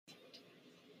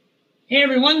Hey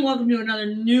everyone, welcome to another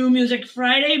New Music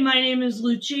Friday. My name is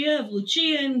Lucia of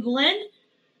Lucia and Glenn,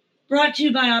 brought to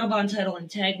you by Audubon Title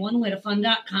and Tag,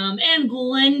 OneWayToFun.com, and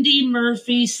Glendy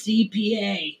Murphy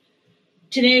CPA.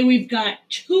 Today we've got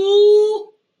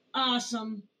two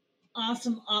awesome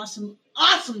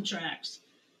tracks.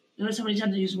 Notice how many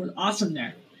times I use the word awesome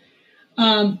there.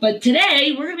 But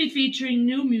today we're going to be featuring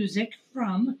new music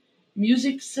from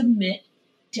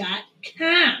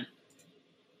MusicSubmit.com.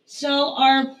 So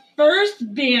our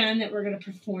first band that we're going to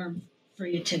perform for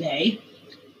you today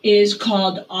is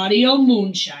called Audio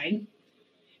Moonshine.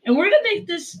 And we're going to make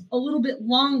this a little bit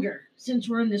longer since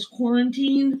we're in this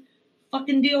quarantine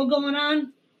fucking deal going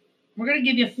on. We're going to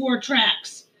give you 4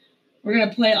 tracks. We're going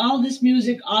to play all this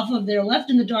music off of their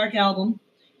Left in the Dark album.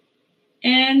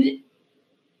 And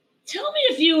tell me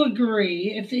if you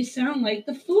agree if they sound like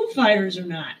the Foo Fighters or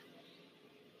not.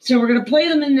 So we're going to play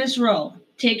them in this row.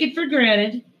 Take It for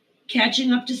Granted,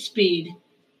 Catching Up to Speed,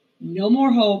 No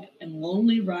More Hope, and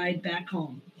Lonely Ride Back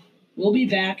Home. We'll be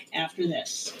back after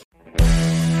this.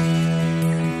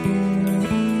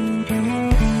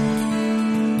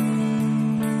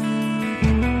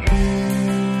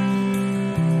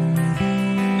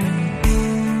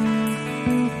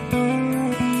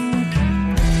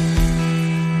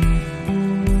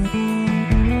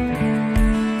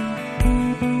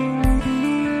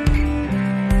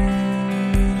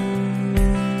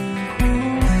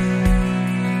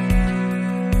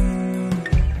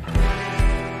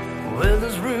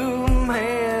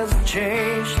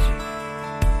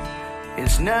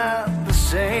 Not the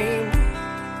same.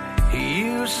 He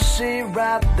used to sit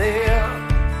right there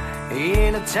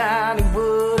in a tiny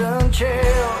wooden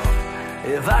chair.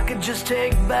 If I could just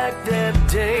take back that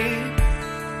day,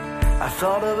 I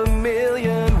thought of a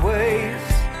million ways,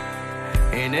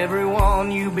 and everyone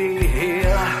you be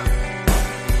here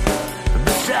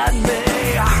beside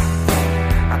me.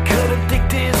 I couldn't think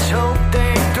this whole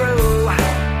thing through.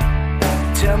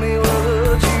 Tell me, what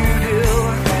would you do?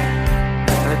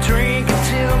 Drink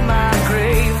until my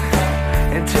grave,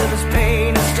 until this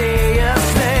pain will stay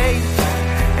asleep.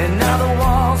 And now the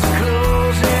walls are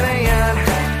closing in,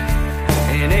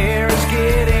 and air is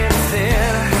getting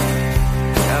thin.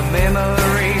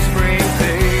 Memories bring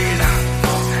pain.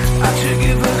 I took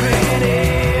it for granted.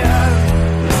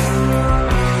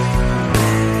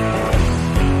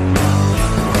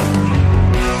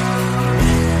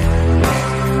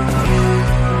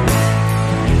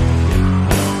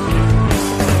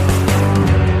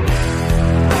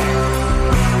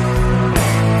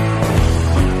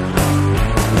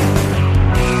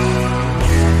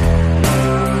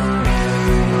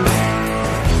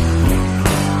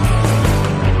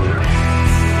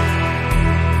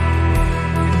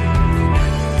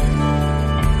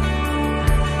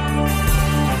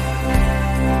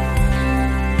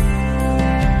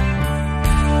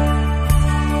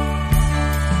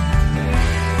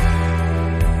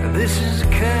 This is the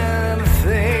kind of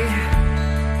thing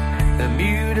that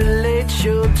mutilates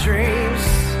your dreams.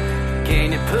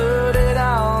 Can you put it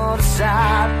all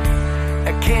aside?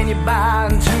 Can you buy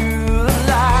into the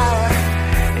lie?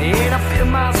 And I feel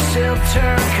myself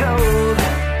turn cold.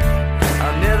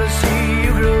 I'll never see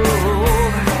you grow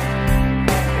old.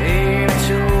 Aim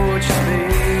towards me.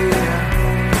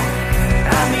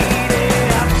 I need it,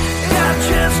 and I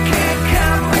just can't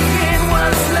comprehend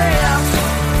what's left.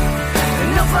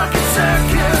 No fucking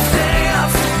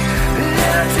circumstance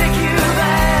that'll take you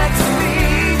back to me.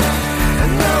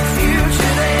 No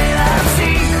future that I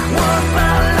see. One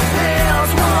bottle of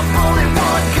pills, one bullet,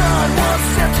 one gun, one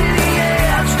step to the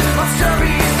edge. I'm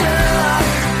sorry, done.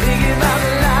 Thinking about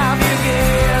the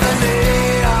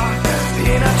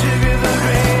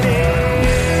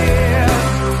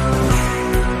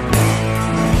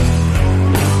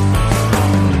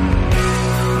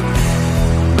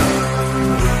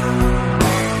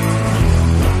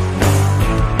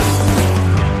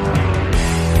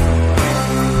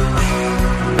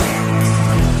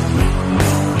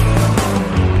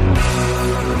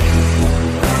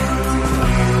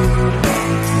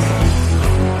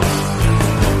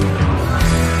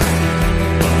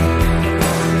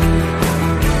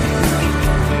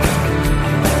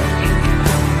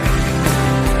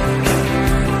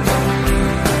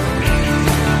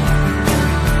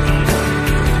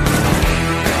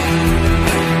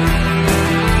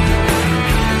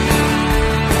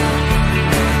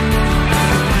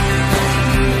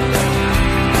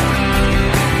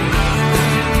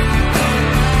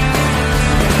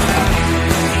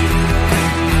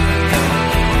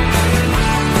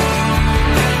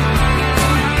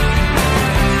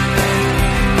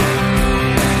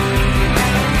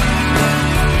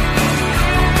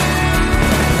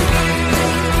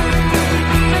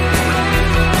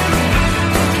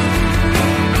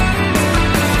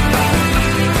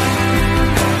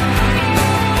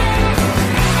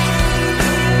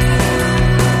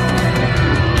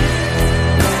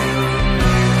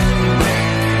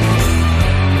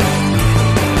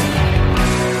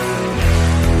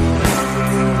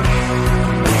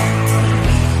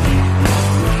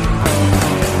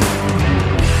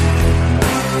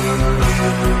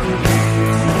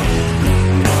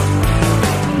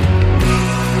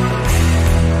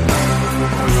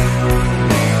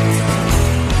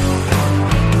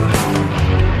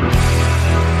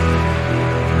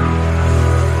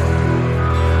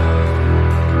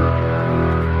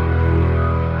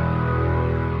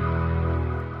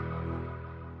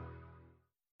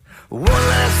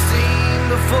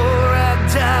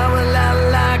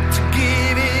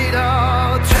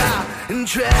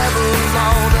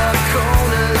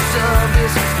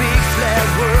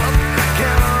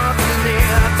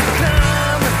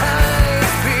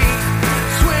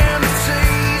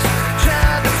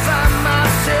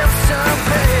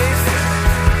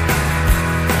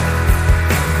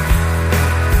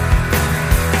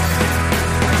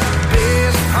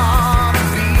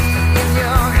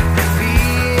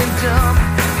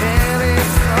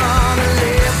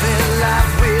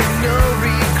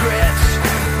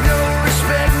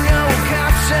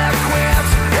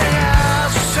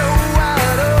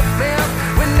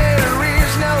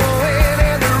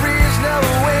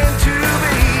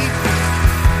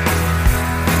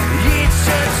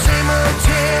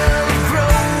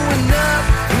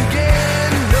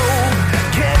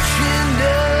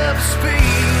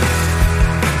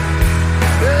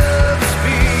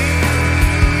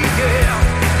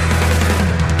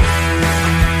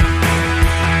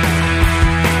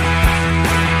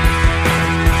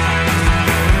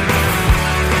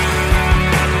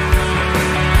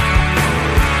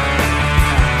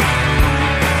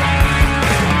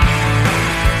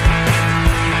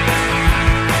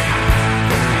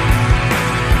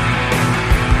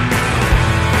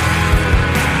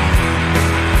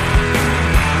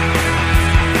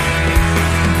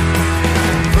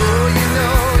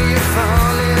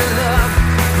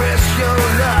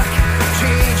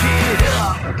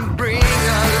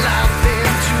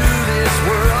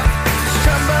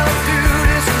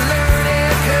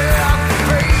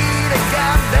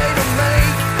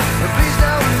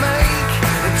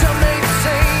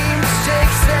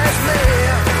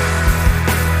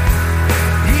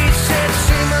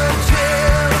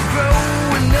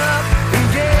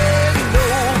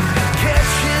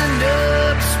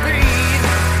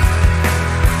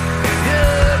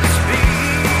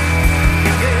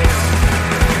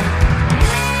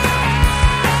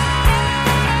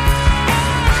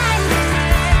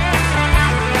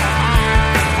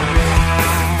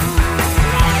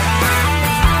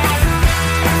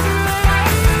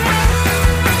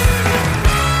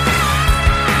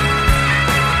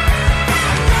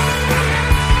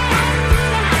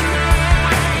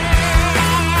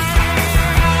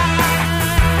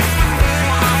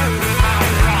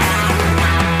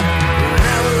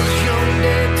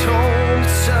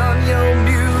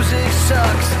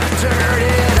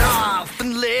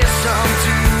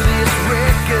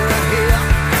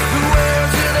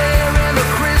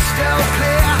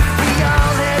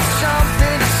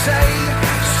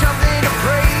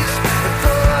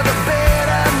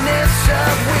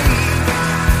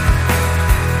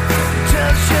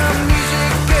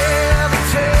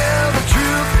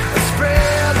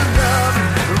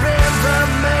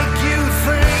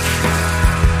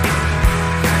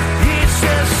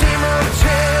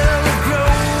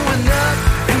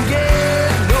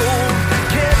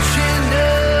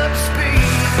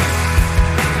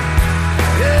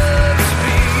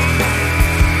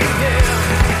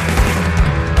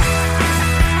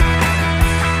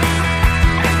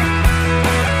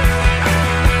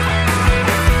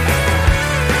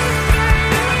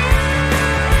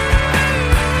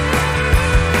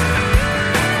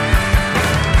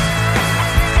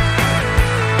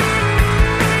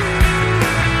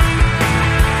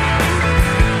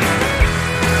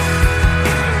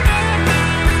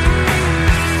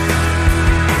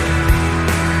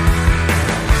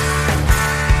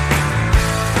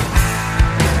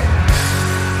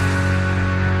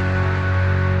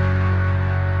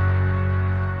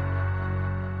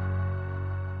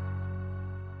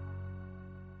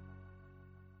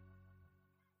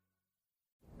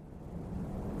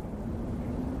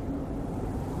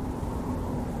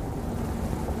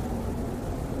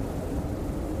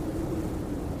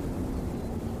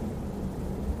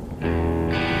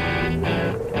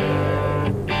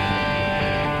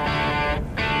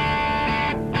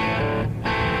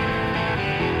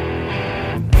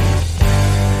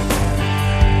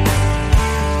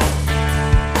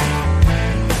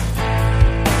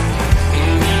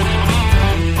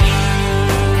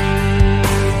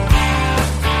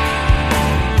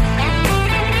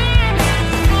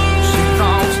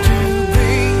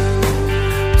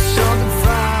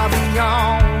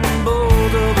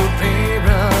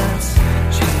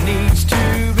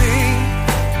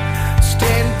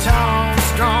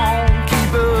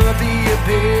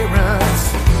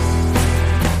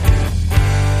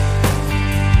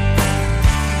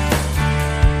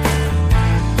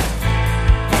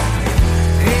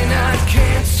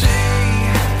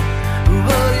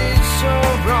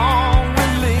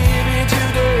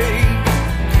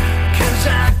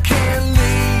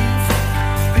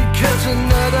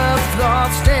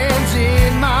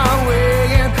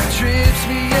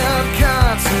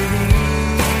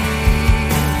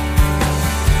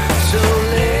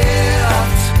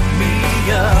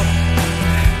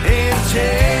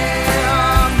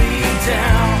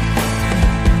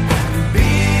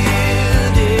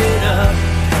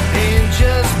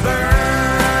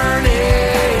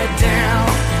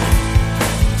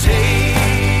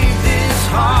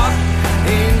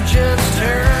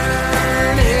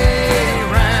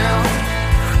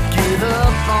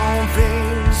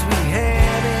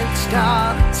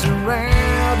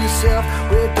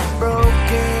with the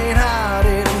broken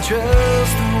hearted and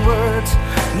trust the words.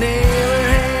 Never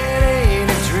had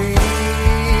any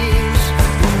dreams,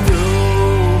 no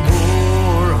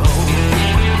more hope.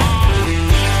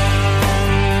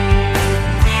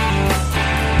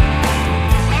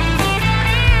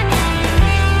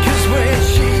 'Cause when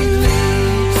she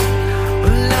leaves,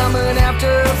 well, I'm an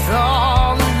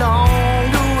afterthought along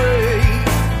the way.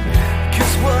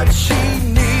 'Cause what she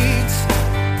needs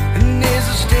is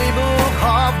a stable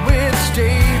heart with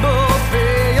stable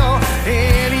pay, or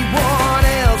anyone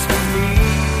else but me.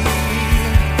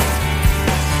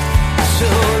 So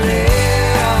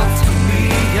lift me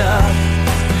up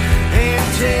and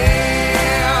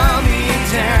tear me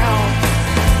down,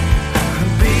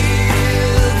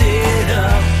 build it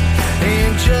up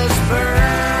and just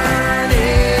burn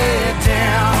it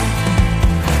down.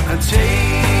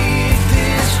 Take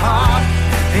this heart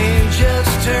and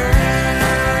just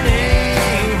turn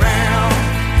it round.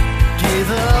 Give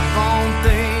up on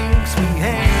things we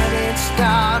hadn't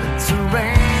started.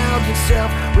 Surround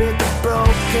yourself with the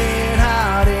broken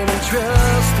heart and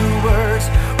trust the words.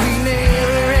 We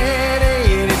never had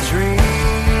any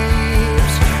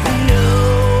dreams, no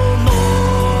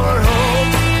more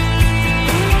hope.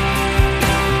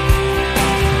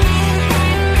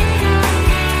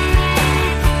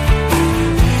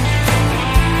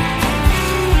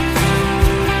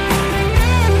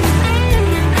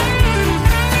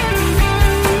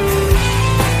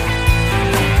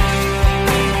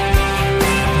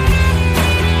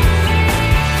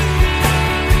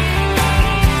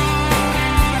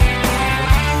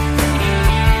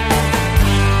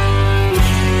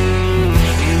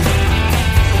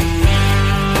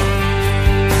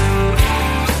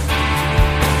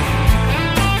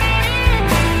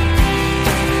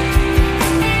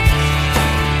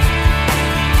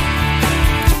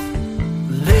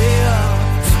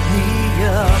 Lift me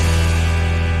up,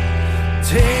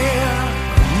 tear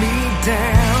me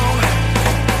down,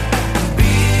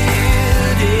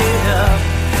 build it up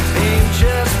and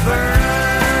just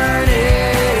burn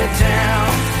it down.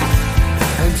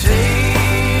 And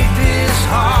take this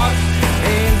heart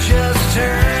and just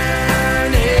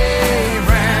turn it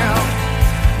round.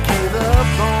 Give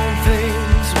up on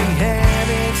things we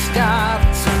haven't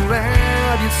started.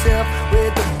 Surround yourself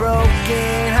with the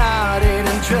broken hearted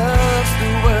and trust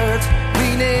the words. We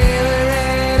never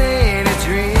had any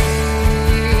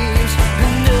dreams,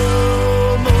 no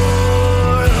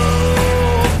more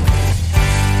hope.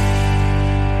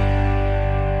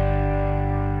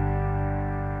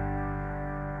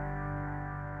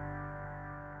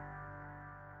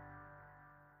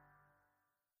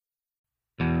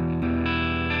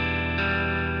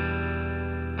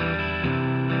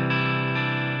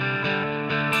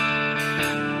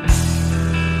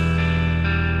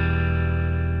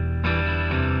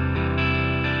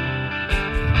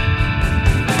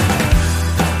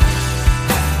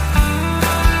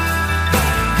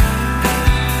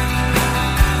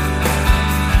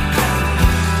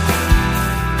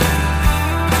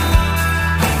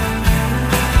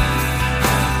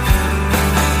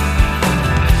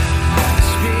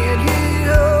 Spend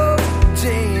your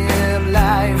damn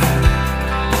life.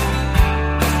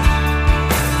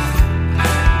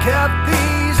 Got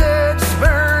these eggs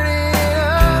burning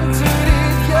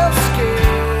underneath your skin.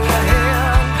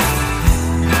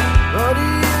 What are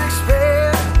you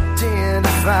expecting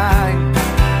to find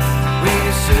when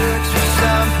you search for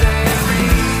something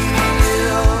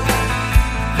real?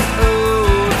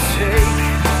 Oh, take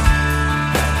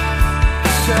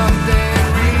something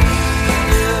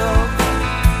real,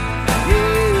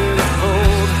 yeah, to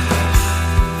hold.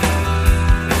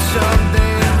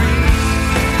 Something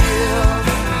real,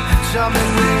 something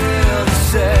real to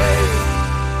say.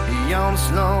 You're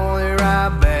slowly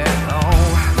right back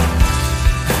home.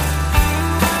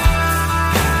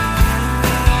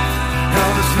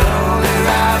 You're slowly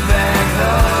right back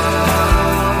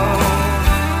home.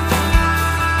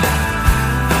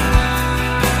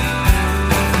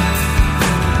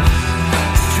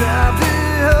 Drive the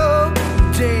whole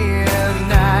day and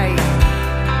night.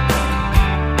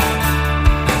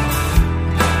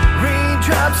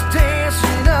 Raindrops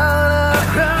dancing all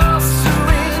across the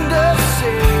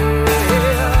windowsill.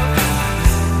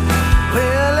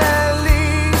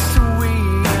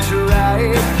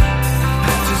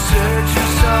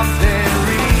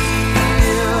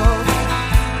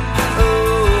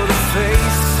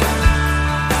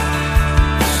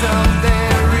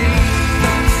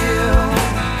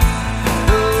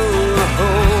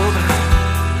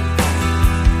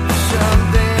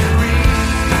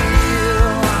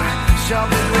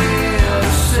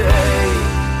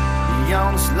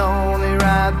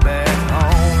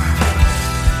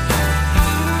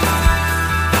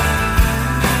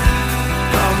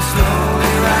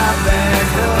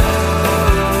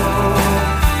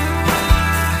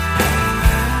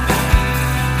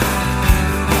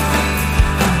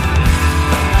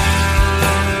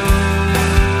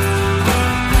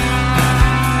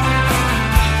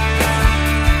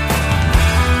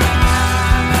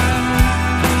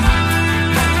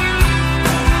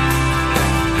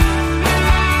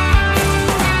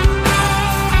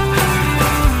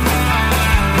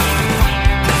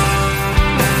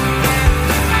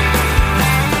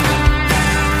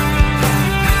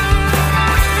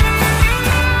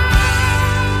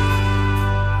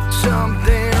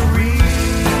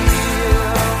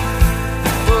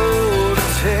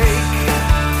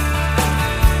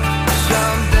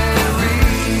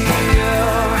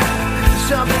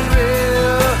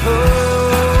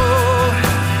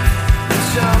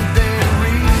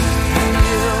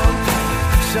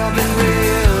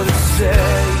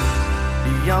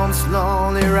 the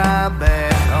slowly ride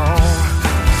back home.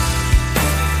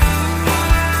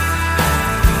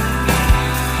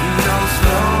 On the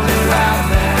slowly ride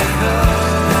back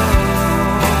home.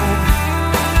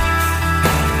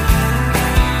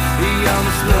 On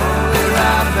the slowly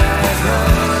ride back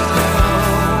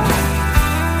home.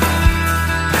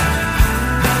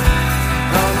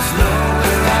 On the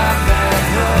slowly ride back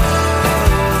home.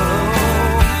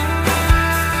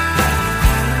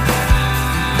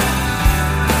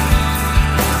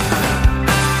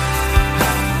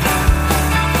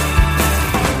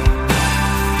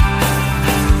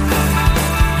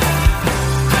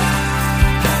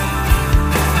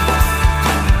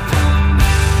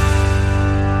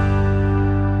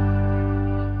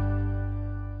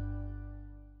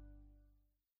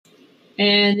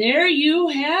 And there you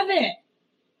have it.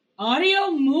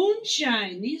 Audio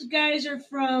Moonshine. These guys are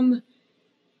from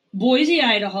Boise,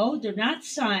 Idaho. They're not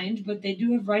signed, but they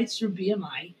do have rights through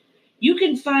BMI. You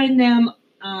can find them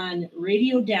on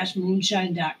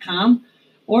radio-moonshine.com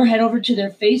or head over to their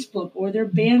Facebook or their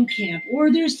Bandcamp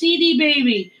or their CD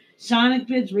Baby, Sonic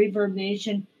Bids, Reverb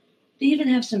Nation. They even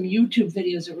have some YouTube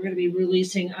videos that we're going to be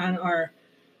releasing on our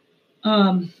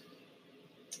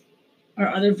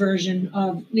other version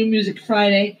of New Music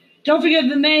Friday. Don't forget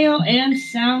Vimeo and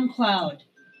SoundCloud.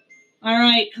 All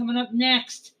right, coming up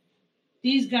next,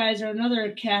 these guys are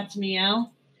another cat's meow.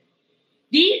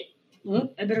 I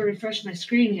better refresh my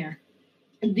screen here.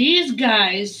 These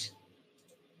guys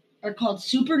are called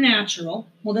Supernatural.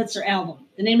 Well, that's their album.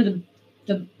 The name of the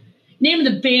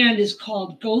band is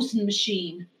called Ghost and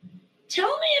Machine. Tell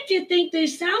me if you think they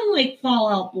sound like Fall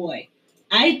Out Boy.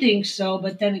 I think so,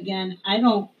 but then again, I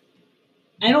don't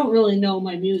really know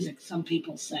my music, some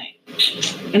people say.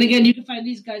 And again, you can find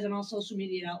these guys on all social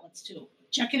media outlets too.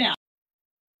 Check it out.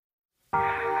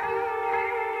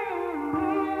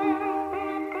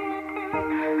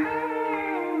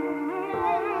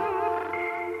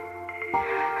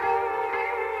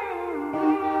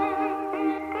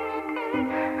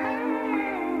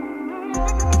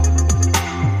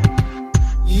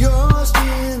 Your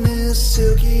skin is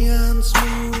silky and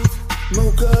smooth.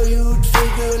 Mocha, you'd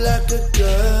figure like a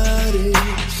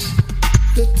goddess.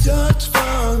 The touch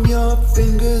from your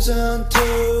fingers and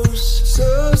toes,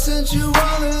 so sensual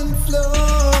and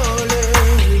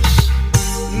flawless.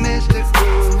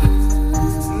 Mystical,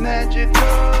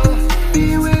 magical,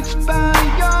 bewitched by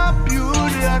your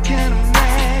beauty, I can't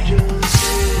imagine.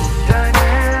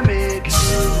 Dynamic,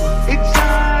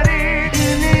 exotic,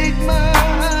 enigma.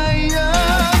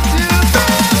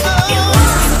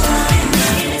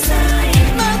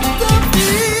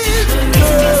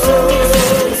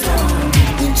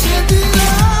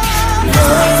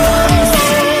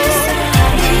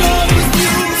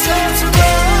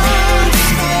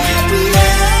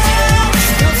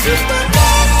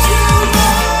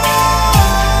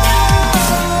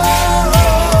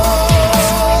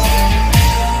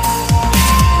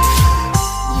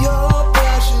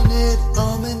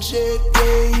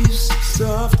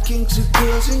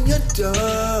 In your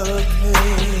dark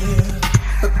hair,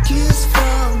 a kiss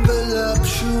from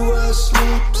voluptuous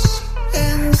lips,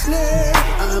 ensnared,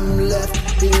 I'm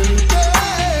left in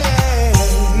bed.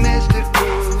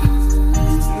 Mystical,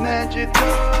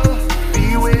 magical,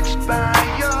 bewitched by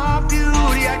your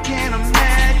beauty, I can't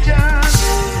imagine.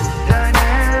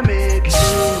 Dynamic,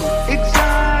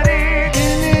 exotic,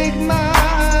 enigma.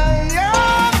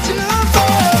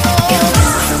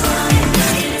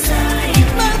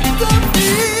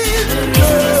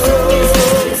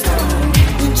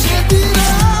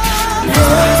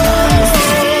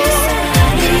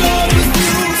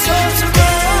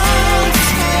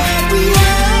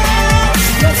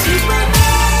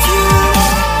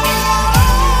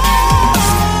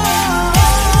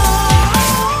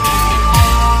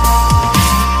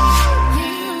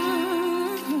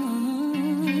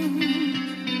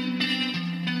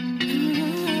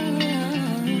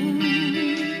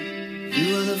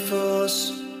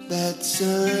 That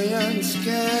science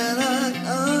cannot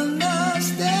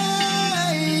understand.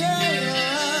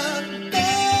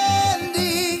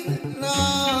 Bending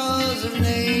laws of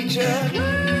nature.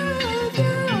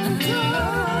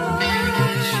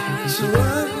 So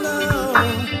what now?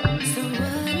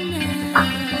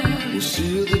 You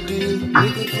seal the deal,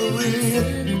 make it for real.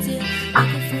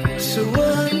 So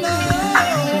what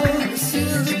now? You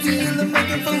seal the deal and make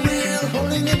it for real.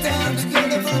 Holding it down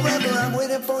together forever. I'm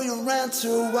waiting for your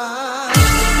answer. Why?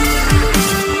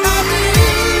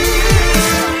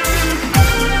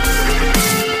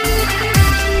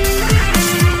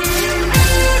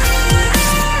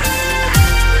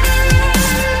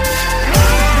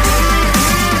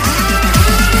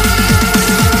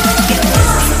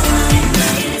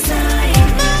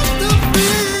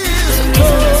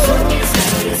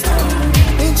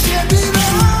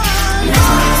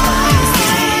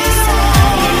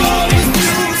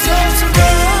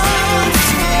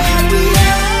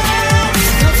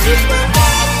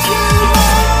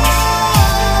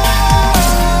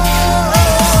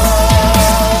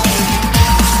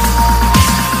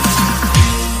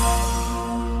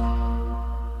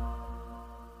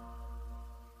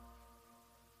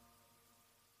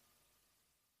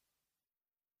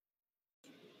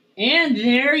 And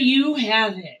there you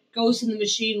have it. Ghost in the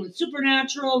Machine with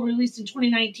Supernatural, released in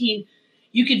 2019.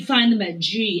 You can find them at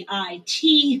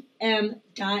gitm.net.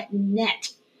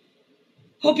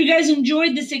 Hope you guys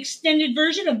enjoyed this extended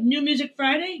version of New Music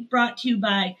Friday, brought to you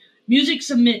by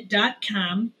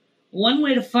MusicSubmit.com,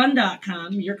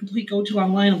 OneWayToFun.com, your complete go-to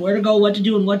online of where to go, what to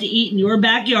do, and what to eat in your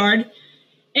backyard.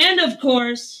 And, of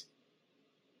course,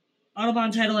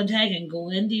 Audubon Title and Tag and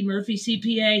Glenn D. Murphy,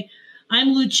 CPA.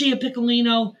 I'm Lucia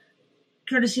Piccolino,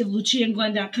 courtesy of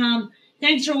LuciaandGlenn.com.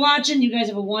 Thanks for watching. You guys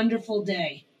have a wonderful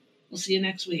day. We'll see you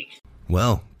next week.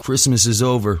 Well, Christmas is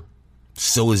over.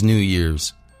 So is New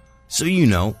Year's. So you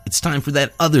know, it's time for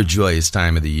that other joyous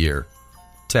time of the year,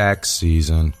 tax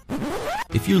season.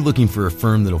 If you're looking for a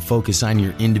firm that'll focus on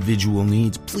your individual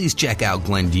needs, please check out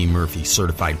Glenn D. Murphy,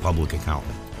 Certified Public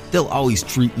Accountant. They'll always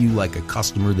treat you like a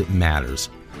customer that matters.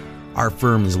 Our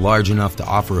firm is large enough to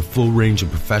offer a full range of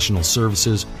professional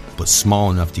services, but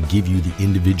small enough to give you the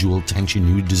individual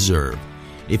attention you deserve.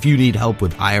 If you need help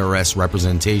with IRS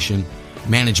representation,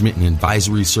 management and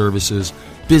advisory services,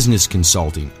 business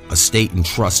consulting, estate and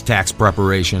trust tax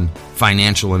preparation,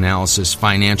 financial analysis,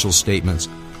 financial statements,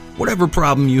 whatever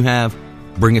problem you have,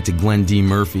 bring it to Glenn D.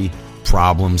 Murphy.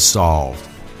 Problem solved.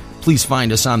 Please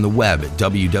find us on the web at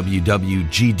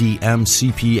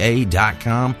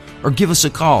www.gdmcpa.com or give us a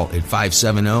call at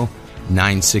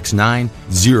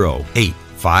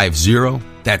 570-969-0850.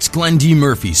 That's Glenn D.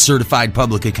 Murphy, Certified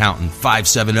Public Accountant,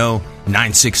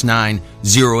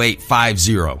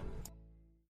 570-969-0850.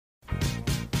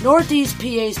 Northeast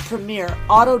PA's premier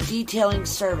auto detailing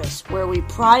service, where we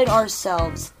pride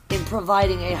ourselves in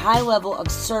providing a high level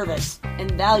of service and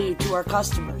value to our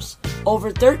customers. Over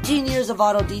 13 years of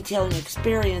auto detailing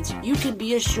experience, you can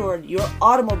be assured your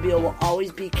automobile will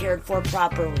always be cared for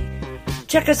properly.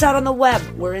 Check us out on the web.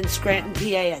 We're in Scranton,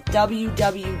 PA at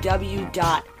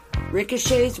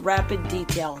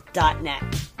www.ricochetsrapiddetail.net.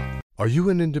 Are you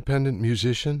an independent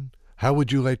musician? How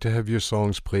would you like to have your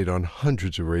songs played on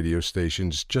hundreds of radio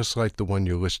stations just like the one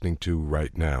you're listening to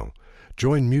right now?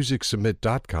 Join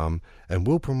MusicSubmit.com and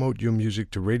we'll promote your music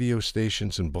to radio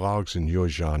stations and blogs in your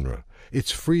genre.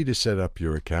 It's free to set up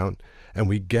your account, and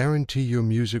we guarantee your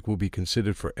music will be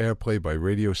considered for airplay by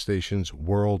radio stations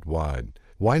worldwide.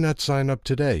 Why not sign up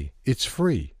today? It's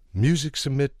free.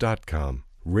 MusicSubmit.com.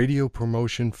 Radio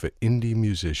promotion for indie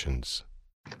musicians.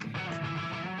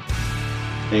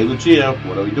 Hey Lucia,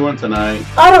 what are we doing tonight?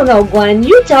 I don't know, Glenn.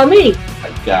 You tell me. I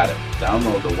got it.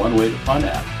 Download the One Way to Fun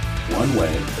app. One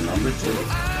Way, the number 2,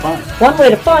 fun. One Way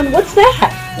to Fun? What's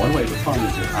that? One Way to Fun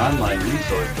is your online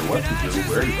resource for what to do,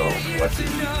 where to go, what to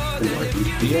eat in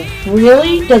Northeast PA.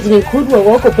 Really? Does it include where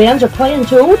local bands are playing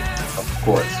too? Of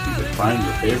course, you can find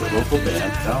your favorite local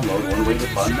band, download One Way to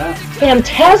Fun now.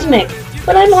 Fantastic!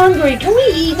 But I'm hungry. Can we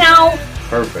eat now?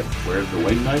 Perfect. Where's the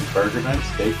wing night, burger night,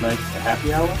 steak night, the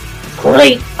happy hour?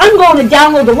 Great! I'm going to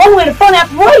download the One Way to Fun app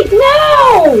right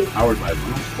now! Powered by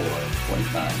Blue 4,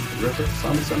 29. Terrific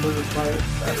Sun Assembly required.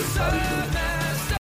 Battery powered.